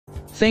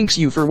Thanks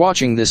you for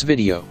watching this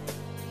video.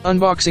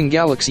 Unboxing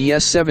Galaxy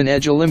S7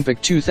 Edge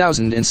Olympic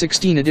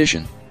 2016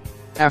 edition.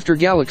 After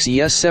Galaxy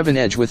S7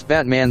 Edge with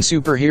Batman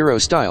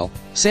superhero style,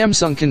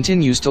 Samsung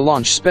continues to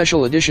launch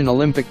special edition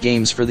Olympic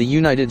games for the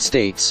United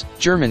States,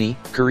 Germany,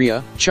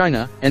 Korea,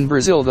 China, and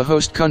Brazil, the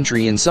host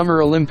country in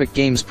Summer Olympic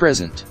Games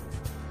present.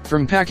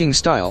 From packing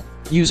style,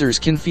 users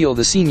can feel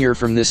the senior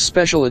from this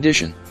special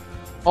edition.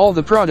 All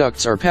the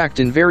products are packed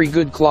in very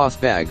good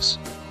cloth bags.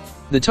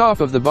 The top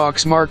of the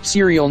box marked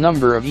serial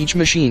number of each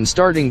machine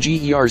starting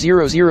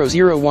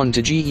GER0001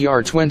 to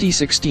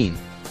GER2016.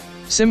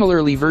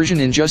 Similarly,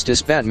 version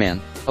Injustice Batman,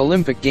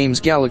 Olympic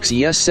Games Galaxy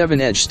S7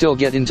 Edge still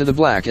get into the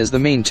black as the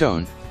main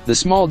tone. The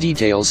small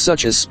details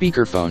such as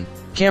speakerphone,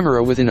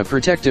 camera within a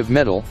protective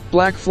metal,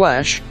 black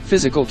flash,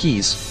 physical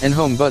keys, and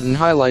home button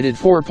highlighted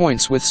 4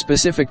 points with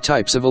specific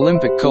types of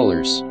Olympic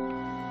colors.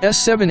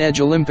 S7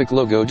 Edge Olympic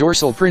logo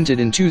dorsal printed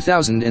in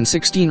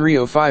 2016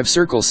 Rio 5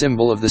 circle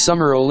symbol of the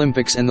Summer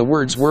Olympics and the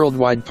words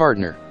worldwide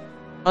partner.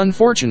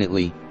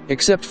 Unfortunately,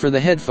 except for the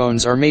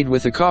headphones are made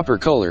with a copper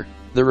color.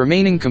 The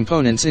remaining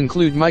components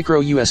include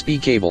micro USB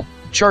cable,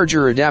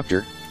 charger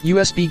adapter,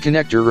 USB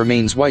connector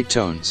remains white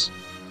tones.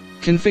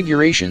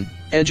 Configuration,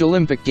 Edge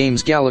Olympic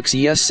Games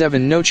Galaxy S7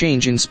 no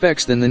change in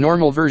specs than the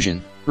normal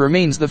version,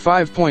 remains the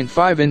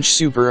 5.5-inch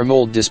Super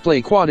AMOLED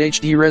display Quad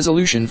HD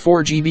resolution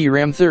 4GB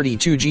RAM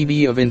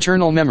 32GB of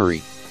internal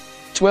memory.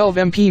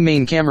 12MP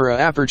main camera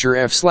aperture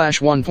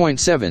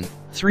f/1.7,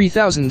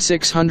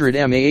 3600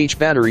 mAh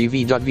battery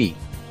v.v.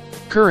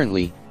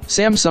 Currently,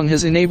 Samsung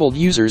has enabled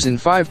users in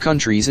 5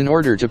 countries in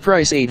order to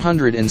price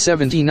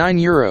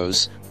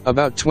 €879,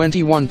 about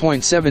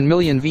 21.7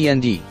 million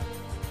VND.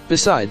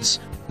 Besides,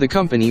 the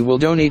company will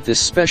donate this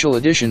special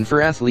edition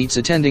for athletes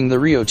attending the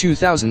Rio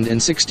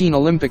 2016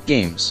 Olympic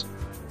Games.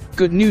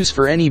 Good news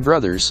for any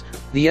brothers,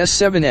 the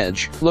S7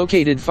 Edge,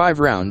 located 5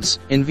 rounds,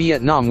 in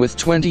Vietnam with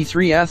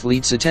 23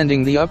 athletes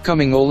attending the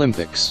upcoming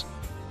Olympics.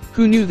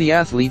 Who knew the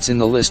athletes in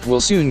the list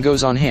will soon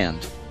goes on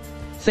hand.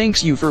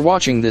 Thanks you for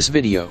watching this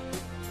video.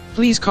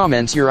 Please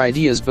comment your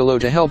ideas below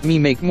to help me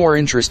make more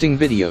interesting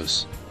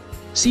videos.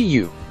 See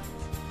you.